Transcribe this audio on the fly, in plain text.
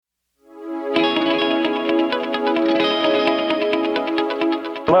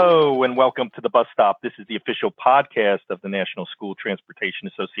Hello and welcome to the Bus Stop. This is the official podcast of the National School Transportation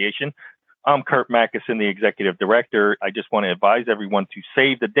Association. I'm Kurt Mackeson, the Executive Director. I just want to advise everyone to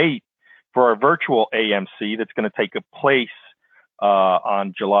save the date for our virtual AMC that's going to take place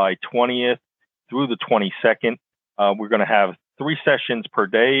on July 20th through the 22nd. We're going to have 3 sessions per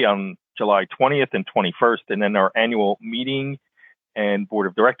day on July 20th and 21st, and then our annual meeting and Board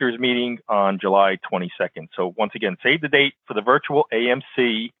of Directors meeting on July 22nd. So once again, save the date for the virtual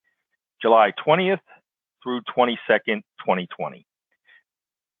AMC, July 20th through 22nd, 2020.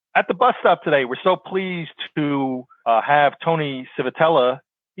 At the bus stop today, we're so pleased to have Tony Civitella.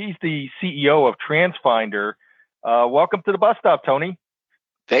 He's the CEO of Transfinder. Welcome to the bus stop, Tony.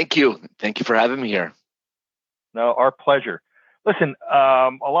 Thank you. Thank you for having me here. No, our pleasure. Listen, a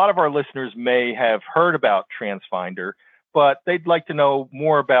lot of our listeners may have heard about Transfinder, but they'd like to know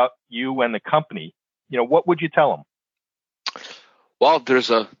more about you and the company. What would you tell them? Well, it's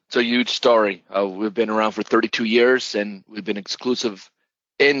a huge story. We've been around for 32 years, and we've been exclusive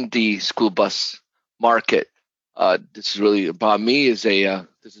in the school bus market. This is really about me. This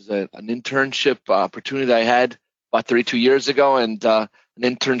is an internship opportunity that I had about 32 years ago, and an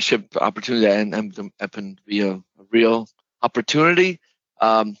internship opportunity that happened to be a real opportunity.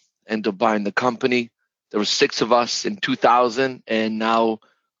 And to buying the company. There were 6 of us in 2000, and now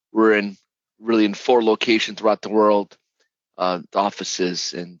we're in 4 locations throughout the world, the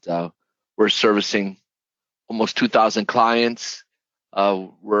offices, and we're servicing almost 2,000 clients.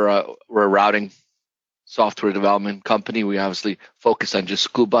 We're a routing software development company. We obviously focus on just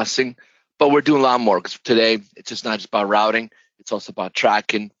school busing, but we're doing a lot more because today it's just not just about routing. It's also about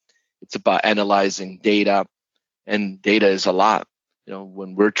tracking. It's about analyzing data, and data is a lot.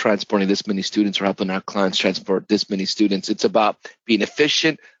 When we're transporting this many students or helping our clients transport this many students, it's about being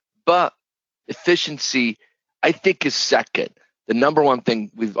efficient. But efficiency, I think, is second. The number one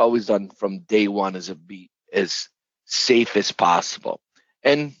thing we've always done from day one is to be as safe as possible.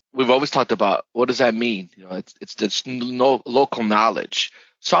 And we've always talked about, what does that mean? It's this local knowledge.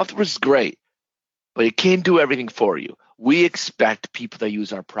 Software is great, but it can't do everything for you. We expect people that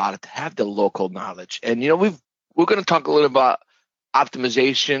use our product to have the local knowledge. And we're going to talk a little about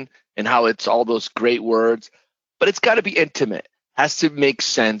optimization and how it's all those great words, but it's got to be intimate. Has to make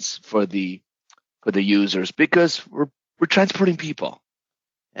sense for the users because we're transporting people.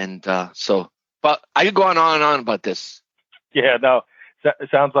 And but I could go on and on about this. Yeah, no, it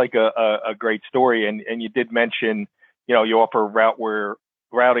sounds like a great story. And you did mention, you offer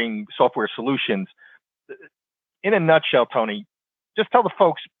routing software solutions. In a nutshell, Tony, just tell the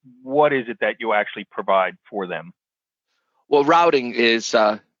folks, what is it that you actually provide for them? Well, routing is,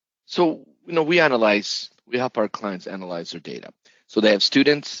 we help our clients analyze their data. So they have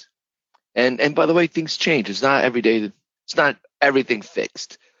students, and by the way, things change. It's not every day, it's not everything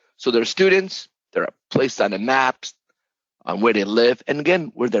fixed. So their students, they're placed on a map on where they live. And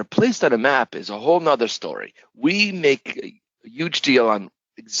again, where they're placed on a map is a whole nother story. We make a huge deal on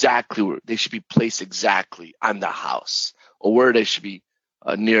exactly where they should be placed exactly on the house or where they should be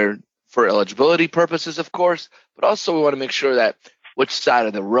near for eligibility purposes, of course, but also we want to make sure that which side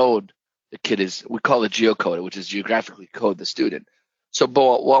of the road the kid is, we call it geocoded, which is geographically code the student. So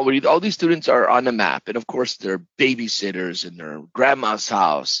all these students are on the map, and of course they're babysitters in their grandma's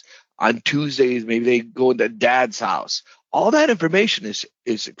house. On Tuesdays, maybe they go to dad's house. All that information is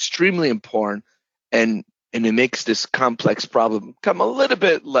extremely important, and it makes this complex problem become a little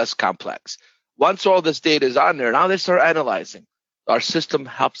bit less complex. Once all this data is on there, now they start analyzing. Our system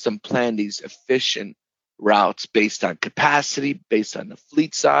helps them plan these efficient routes based on capacity, based on the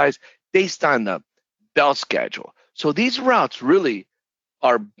fleet size, based on the bell schedule. So these routes really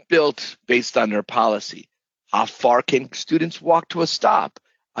are built based on their policy. How far can students walk to a stop?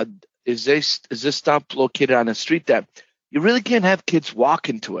 Is this stop located on a street that you really can't have kids walk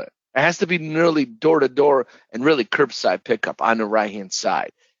into it? It has to be nearly door to door and really curbside pickup on the right-hand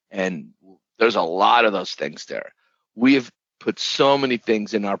side. And there's a lot of those things there. We have put so many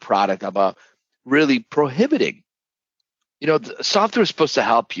things in our product about really prohibiting. The software is supposed to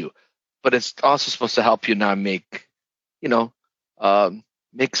help you, but it's also supposed to help you not make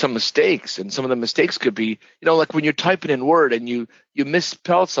some mistakes. And some of the mistakes could be, like when you're typing in Word and you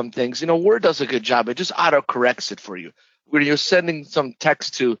misspell some things, Word does a good job. It just auto-corrects it for you. When you're sending some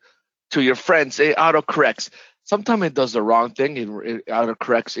text to your friends, it auto-corrects. Sometimes it does the wrong thing. It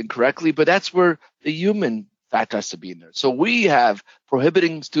auto-corrects incorrectly, but that's where the human factor has to be in there. So we have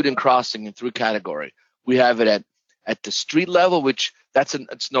prohibiting student crossing in 3 category. We have it at the street level, which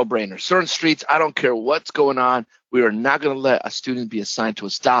it's no-brainer. Certain streets, I don't care what's going on, we are not going to let a student be assigned to a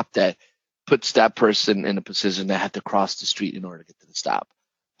stop that puts that person in a position that had to cross the street in order to get to the stop.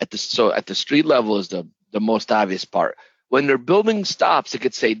 At the street level is the most obvious part. When they're building stops, it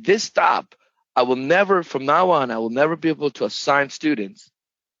could say this stop, from now on, I will never be able to assign students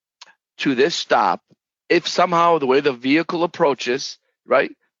to this stop if somehow the way the vehicle approaches,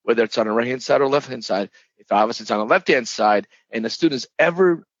 right, whether it's on the right-hand side or left-hand side, if obviously it's on the left-hand side and the student is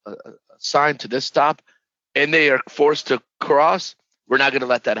ever assigned to this stop and they are forced to cross, we're not going to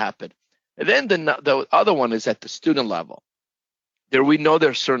let that happen. And then the other one is at the student level. There we know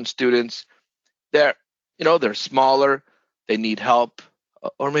there are certain students that, they're smaller, they need help,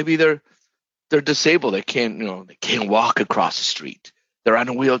 or maybe they're disabled, they can't walk across the street. They're on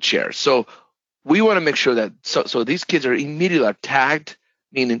a wheelchair. So we want to make sure that so these kids are immediately tagged,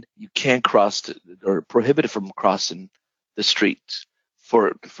 meaning you can't cross or prohibited from crossing the streets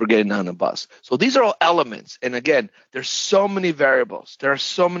for getting on a bus. So these are all elements. And again, there's so many variables. There are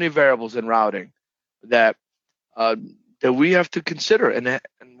so many variables in routing that that we have to consider. And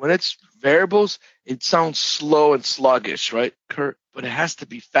when it's variables, it sounds slow and sluggish, right, Kurt? But it has to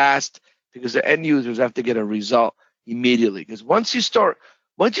be fast because the end users have to get a result immediately. Because once you start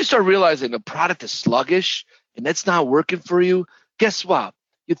realizing the product is sluggish and that's not working for you, guess what?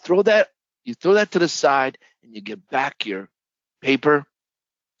 You throw that to the side and you get back your paper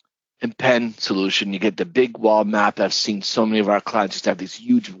and pen solution. You get the big wall map. I've seen so many of our clients just have these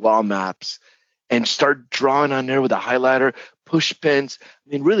huge wall maps and start drawing on there with a highlighter, push pens. I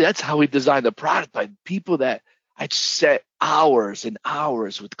mean, really, that's how we designed the product, by people that I'd set hours and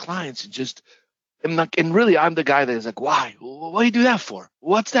hours with clients and really, I'm the guy that is like, why? What do you do that for?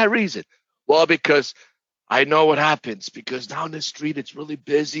 What's that reason? Well, because I know what happens, because down the street, it's really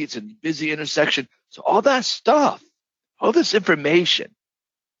busy. It's a busy intersection. So all that stuff, all this information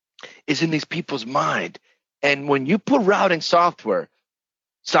is in these people's mind. And when you put routing software,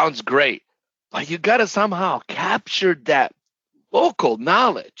 sounds great, but you got to somehow capture that local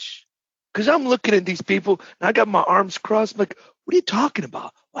knowledge. Because I'm looking at these people and I got my arms crossed. I'm like, what are you talking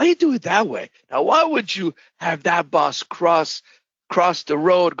about? Why you do it that way? Now, why would you have that bus cross the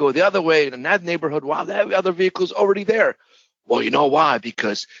road, go the other way in that neighborhood while that other vehicle's already there? Well, you know why?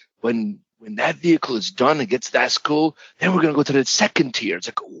 Because when that vehicle is done and gets to that school, then we're going to go to the second tier. It's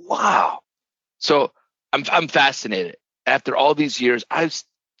like, wow. So I'm fascinated. After all these years, I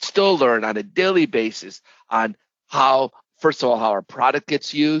still learn on a daily basis on how, first of all, how our product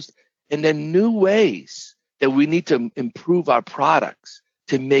gets used, and then new ways that we need to improve our products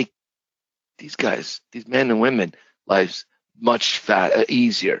to make these guys, these men and women, lives much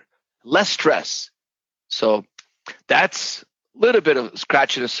easier, less stress. So that's a little bit of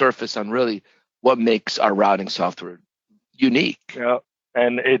scratching the surface on really what makes our routing software unique. Yeah,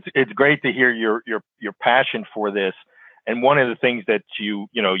 and it's great to hear your passion for this. And one of the things that you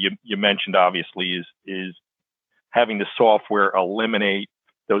mentioned obviously is having the software eliminate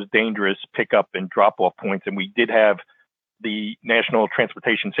those dangerous pickup and drop off points. And we did have the National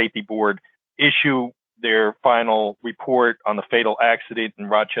Transportation Safety Board issue their final report on the fatal accident in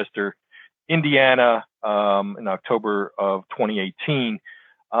Rochester, Indiana, in October of 2018.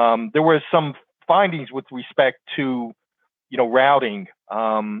 There were some findings with respect to, routing,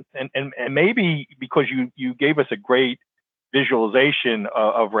 and maybe because you gave us a great visualization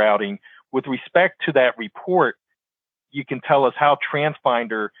of routing with respect to that report, you can tell us how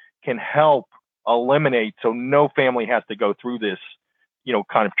Transfinder can help eliminate so no family has to go through this,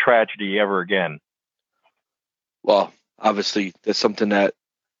 kind of tragedy ever again. Well, obviously, there's something that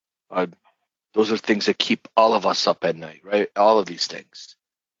those are things that keep all of us up at night, right? All of these things,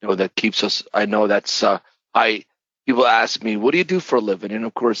 that keeps us. I know that's people ask me, what do you do for a living? And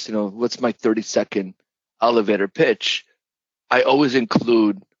of course, what's my 30-second elevator pitch? I always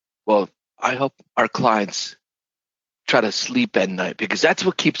include, well, I help our clients try to sleep at night, because that's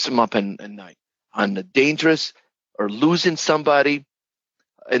what keeps them up at night, on the dangerous or losing somebody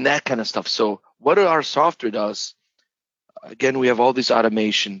and that kind of stuff. So what our software does, again, we have all this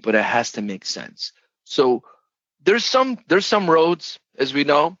automation, but it has to make sense. So there's some roads, as we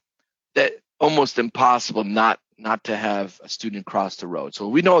know, that almost impossible not to have a student cross the road. So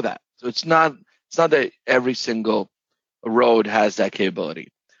we know that. So it's not that every single road has that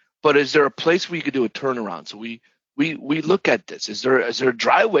capability. But is there a place where you could do a turnaround? So we look at this. Is there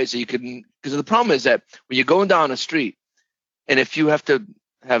driveways that you can? Because the problem is that when you're going down a street, and if you have to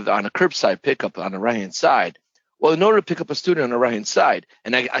have on a curbside pickup on the right-hand side, well, in order to pick up a student on the right-hand side,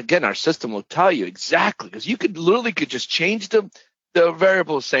 and again, our system will tell you exactly, because you could just change the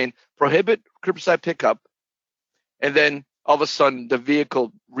variable saying prohibit curbside pickup, and then all of a sudden the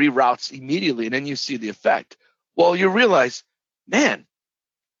vehicle reroutes immediately, and then you see the effect. Well, you realize, man,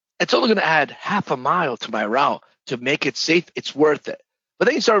 it's only going to add half a mile to my route to make it safe. It's worth it. But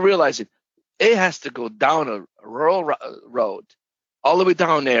then you start realizing it has to go down a rural road all the way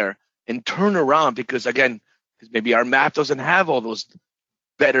down there and turn around because maybe our map doesn't have all those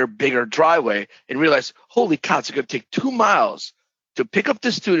better, bigger driveway, and realize, holy cow, it's going to take 2 miles to pick up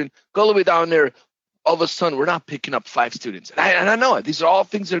the student, go all the way down there. All of a sudden, we're not picking up 5 students. And I know it. These are all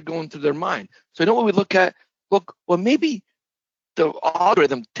things that are going through their mind. So I know what we look at. Look, well, maybe the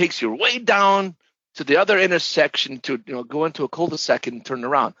algorithm takes you way down to the other intersection to go into a cul-de-sac and turn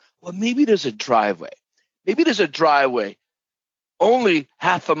around. Well, maybe there's a driveway. Maybe there's a driveway only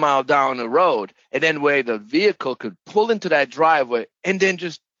half a mile down the road, and then where the vehicle could pull into that driveway and then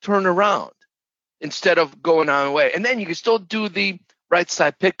just turn around instead of going on the way. And then you can still do the right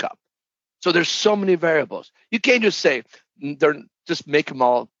side pickup. So there's so many variables. You can't just say just make them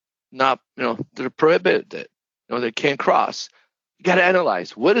all not, they're prohibited. They can't cross. You got to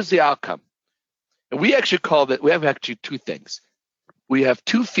analyze what is the outcome. And we actually we have actually 2 things. We have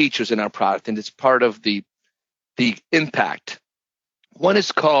 2 features in our product, and it's part of the impact. One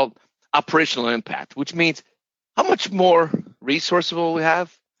is called operational impact, which means how much more resources will we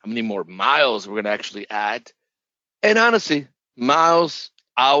have, how many more miles we're going to actually add. And honestly, miles,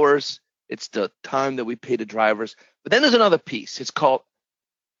 hours, it's the time that we pay the drivers. But then there's another piece. It's called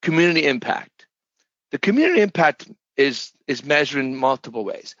community impact. The community impact is measured in multiple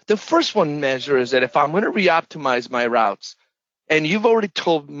ways. The first one measure is that if I'm going to re-optimize my routes, and you've already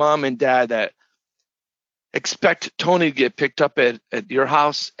told mom and dad that expect Tony to get picked up at your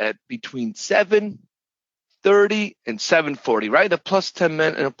house at between 7:30 and 7:40, right? A plus 10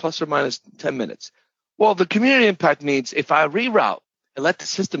 minutes and a plus or minus 10 minutes. Well, the community impact means if I reroute and let the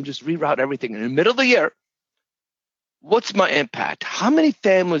system just reroute everything in the middle of the year, what's my impact? How many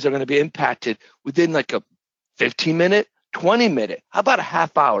families are going to be impacted within like a 15-minute, 20-minute? How about a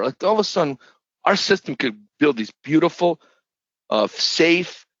half hour? Like all of a sudden, our system could build these beautiful,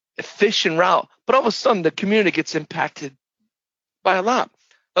 safe, efficient route, but all of a sudden the community gets impacted by a lot.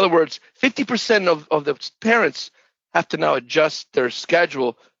 In other words, 50% of the parents have to now adjust their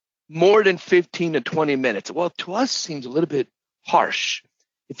schedule more than 15 to 20 minutes. Well, to us seems a little bit harsh.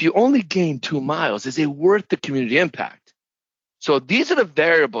 If you only gain 2 miles, is it worth the community impact? So these are the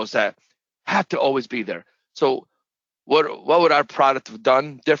variables that have to always be there. So what would our product have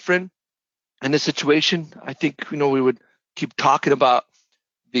done different in this situation? I think we would keep talking about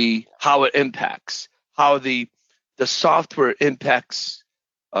how it impacts, how the software impacts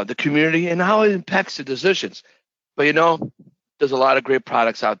the community, and how it impacts the decisions. But there's a lot of great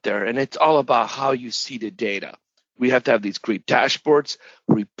products out there, and it's all about how you see the data. We have to have these great dashboards,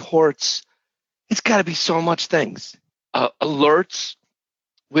 reports. It's got to be so much things. Alerts.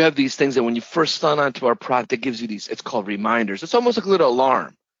 We have these things that when you first sign onto our product, it gives you these, it's called reminders. It's almost like a little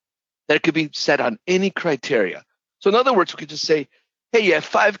alarm that could be set on any criteria. So in other words, we could just say, hey, you have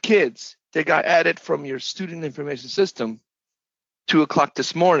 5 kids that got added from your student information system 2:00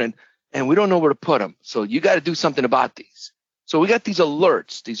 this morning, and we don't know where to put them. So you got to do something about these. So we got these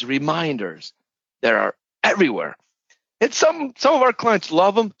alerts, these reminders that are everywhere. And some of our clients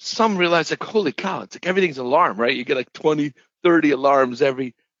love them. Some realize like, holy cow, it's like everything's an alarm, right? You get like 20, 30 alarms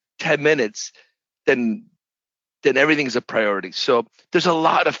every 10 minutes, then everything's a priority. So there's a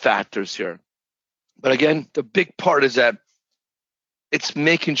lot of factors here. But again, the big part is that it's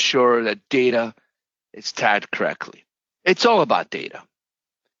making sure that data is tagged correctly. It's all about data.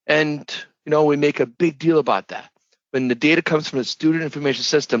 And, we make a big deal about that. When the data comes from the student information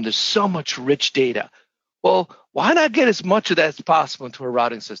system, there's so much rich data. Well, why not get as much of that as possible into a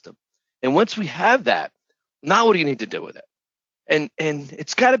routing system? And once we have that, now what do you need to do with it? And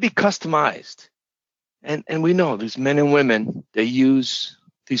it's got to be customized. And we know these men and women, they use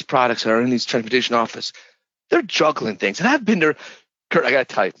these products that are in these transportation office. They're juggling things. And I've been there, Kurt, I got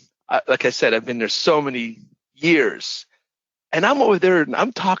to tell you, like I said, I've been there so many years. And I'm over there and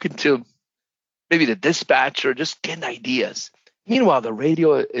I'm talking to maybe the dispatcher, just getting ideas. Meanwhile, the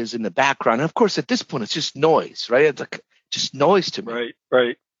radio is in the background. And of course, at this point, it's just noise, right? It's like just noise to me.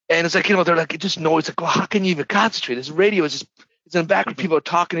 Right. And it's like, they're like, it's just noise. Like, well, how can you even concentrate? This radio is just, it's in the background. People are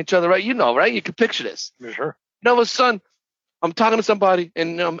talking to each other, right? Right? You can picture this. Sure. All of a sudden, I'm talking to somebody,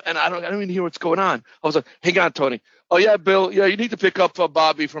 and I don't even hear what's going on. I was like, hang on, Tony. Oh, yeah, Bill. Yeah, you need to pick up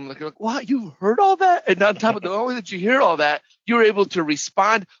Bobby from what? You heard all that? And on top of the only that you hear all that, you were able to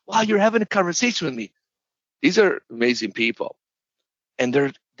respond while you're having a conversation with me. These are amazing people. And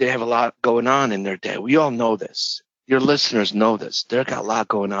they have a lot going on in their day. We all know this. Your listeners know this. They've got a lot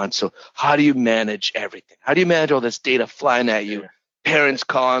going on. So how do you manage everything? How do you manage all this data flying at you? Yeah. Parents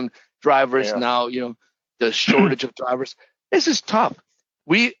calling, drivers now, the shortage of drivers. This is tough.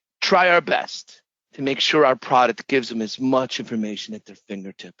 We try our best to make sure our product gives them as much information at their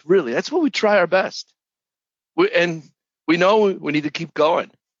fingertip. Really, that's what we try our best. And we know we need to keep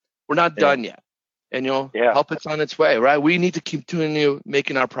going. We're not done yet. And, help it's on its way, right? We need to keep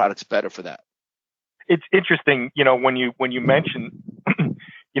making our products better for that. It's interesting, when you mention,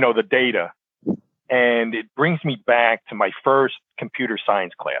 the data, and it brings me back to my first computer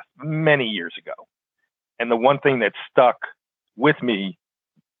science class many years ago. And the one thing that stuck with me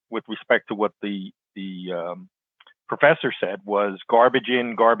with respect to what the professor said was garbage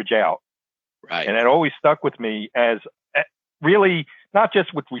in, garbage out. Right. And it always stuck with me as really not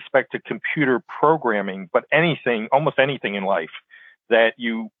just with respect to computer programming, but almost anything in life, that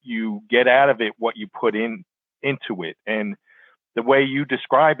you get out of it what you put into it. And the way you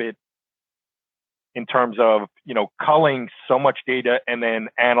describe it in terms of, culling so much data and then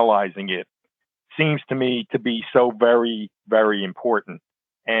analyzing it seems to me to be so very, very important,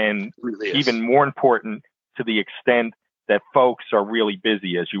 and really even more important to the extent that folks are really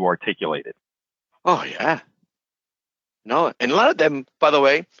busy, as you articulated. Oh, yeah. No, and a lot of them, by the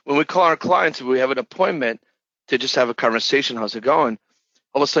way, when we call our clients, we have an appointment to just have a conversation. How's it going?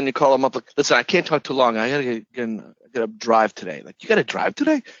 All of a sudden you call them up, like, listen, I can't talk too long. I gotta drive today. Like, you gotta drive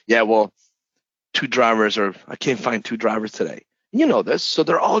today? Yeah, well, 2 drivers, or I can't find 2 drivers today. And you know this, so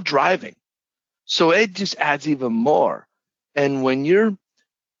they're all driving. So it just adds even more. And when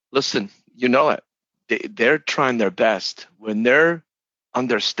listen, you know it. They're trying their best. When they're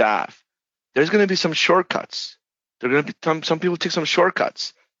understaffed, there's going to be some shortcuts. There are going to be some people take some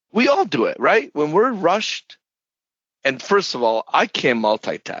shortcuts. We all do it, right? When we're rushed, and first of all, I can't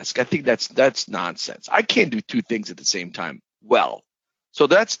multitask. I think that's nonsense. I can't do 2 things at the same time well. So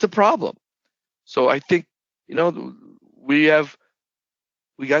that's the problem. So I think, we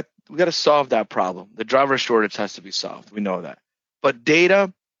got to solve that problem. The driver shortage has to be solved. We know that. But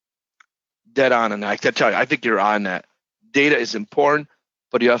data, dead on, and I can tell you, I think you're on that. Data is important,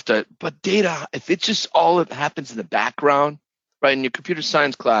 but data, if it's just all that happens in the background, right? In your computer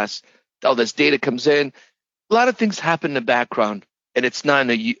science class, all this data comes in, a lot of things happen in the background, and it's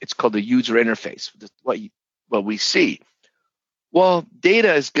it's called the user interface, what we see. Well,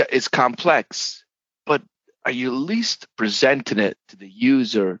 data is complex, but are you at least presenting it to the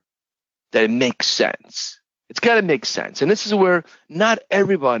user that it makes sense? It's got to make sense. And this is where not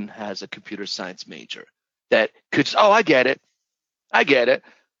everyone has a computer science major that could, I get it. I get it.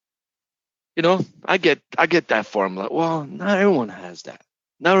 I get that formula. Well, not everyone has that.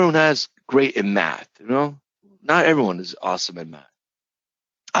 Not everyone has great in math, Not everyone is awesome in math.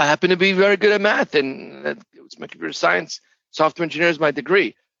 I happen to be very good at math, and it was my computer science, software engineer is my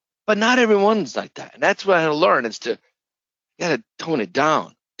degree. But not everyone's like that. And that's what I had to learn, is you got to tone it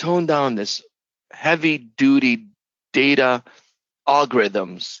down. Tone down this heavy-duty data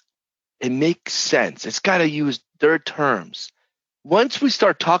algorithms. It makes sense. It's got to use their terms. Once we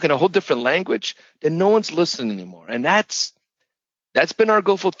start talking a whole different language, then no one's listening anymore. And that's been our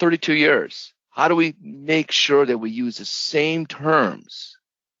goal for 32 years. How do we make sure that we use the same terms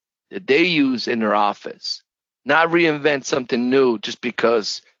that they use in their office, not reinvent something new just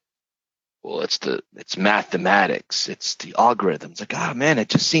because, well, it's mathematics, it's the algorithms. Like, man, it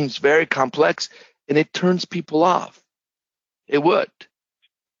just seems very complex, and it turns people off. It would.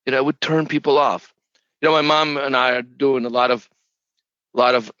 It would turn people off. My mom and I are doing a lot of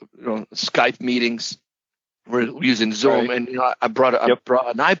Skype meetings. We're using Zoom, right. And I brought an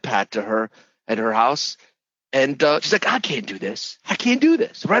iPad to her at her house, and she's like, I can't do this. I can't do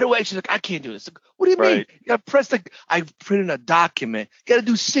this. Right away, she's like, I can't do this. Like, what do you mean? You got to press I printed a document. You got to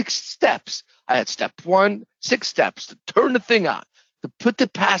do 6 steps. I had step 1, 6 steps to turn the thing on, to put the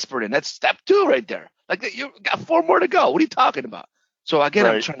password in. That's step 2 right there. Like, you got 4 more to go. What are you talking about? So again,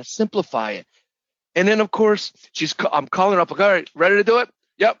 I'm trying to simplify it. And then, of course, I'm calling her up. Like, all right, ready to do it?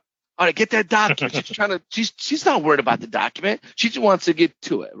 Yep. All right, get that document. She's not worried about the document. She just wants to get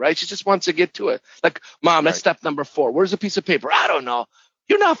to it, right? She just wants to get to it. Like, Mom, that's step number 4. Where's the piece of paper? I don't know.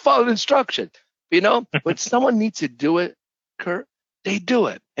 You're not following instructions. When someone needs to do it, Kurt, they do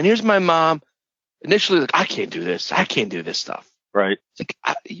it. And here's my mom, initially like, I can't do this. I can't do this stuff. Right. It's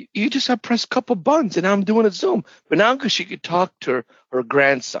like, you just have pressed a couple buttons, and now I'm doing a Zoom. But now because she could talk to her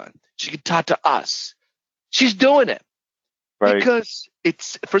grandson, she could talk to us. She's doing it. Right. Because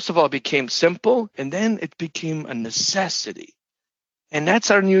first of all, it became simple, and then it became a necessity. And that's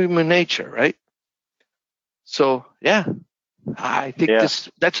our human nature, right? So, yeah, I think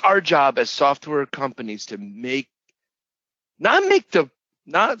that's our job as software companies to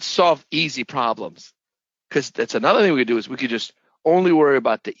not solve easy problems. Because that's another thing we could do, is we could just only worry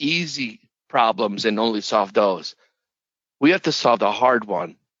about the easy problems and only solve those. We have to solve the hard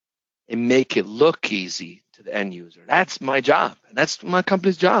one and make it look easy to the end user. That's my job. That's my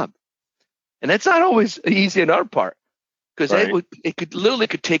company's job. And that's not always easy on our part, because Right. it could literally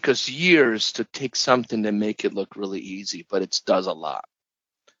take us years to take something and make it look really easy, but it does a lot.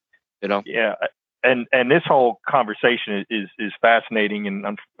 Yeah. And this whole conversation is fascinating,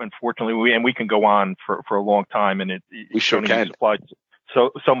 and unfortunately, we can go on for a long time, and We sure Tony, you can. supplied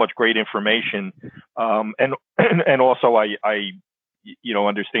so much great information, and also I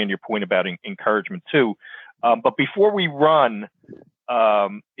understand your point about encouragement too, but before we run,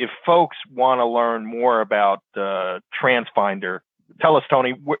 if folks want to learn more about Transfinder, tell us,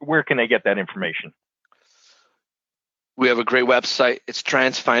 Tony, where can they get that information? We have a great website. It's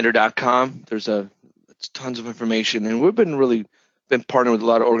transfinder.com. There's tons of information, and we've been partnering with a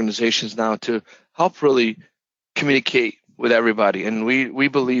lot of organizations now to help really communicate with everybody. And we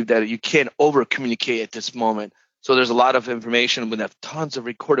believe that you can't over communicate at this moment. So there's a lot of information. We have tons of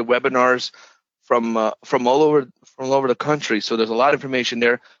recorded webinars from all over the country. So there's a lot of information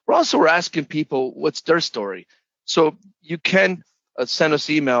there. We're asking people what's their story. So you can send us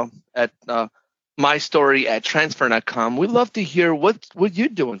email at mystory@transfer.com. We'd love to hear what you're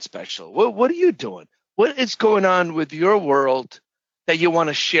doing special. What are you doing? What is going on with your world that you want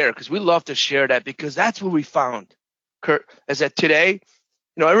to share? Because we love to share that, because that's what we found, Kurt, is that today,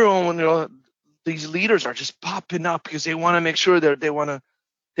 everyone, these leaders are just popping up because they want to make sure that they want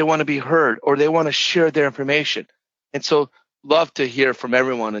to be heard, or they want to share their information. And so love to hear from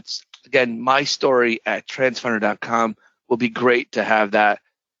everyone. It's, again, mystory@transfinder.com. Will be great to have that,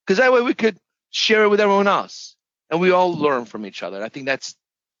 because that way we could share it with everyone else, and we all learn from each other. I think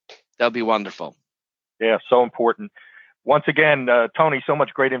that'll be wonderful. Yeah, so important. Once again, Tony, so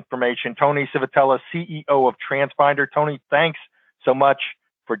much great information. Tony Civitella, CEO of Transfinder. Tony, thanks so much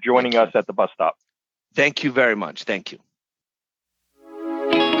for joining us at the bus stop. Thank you very much. Thank you.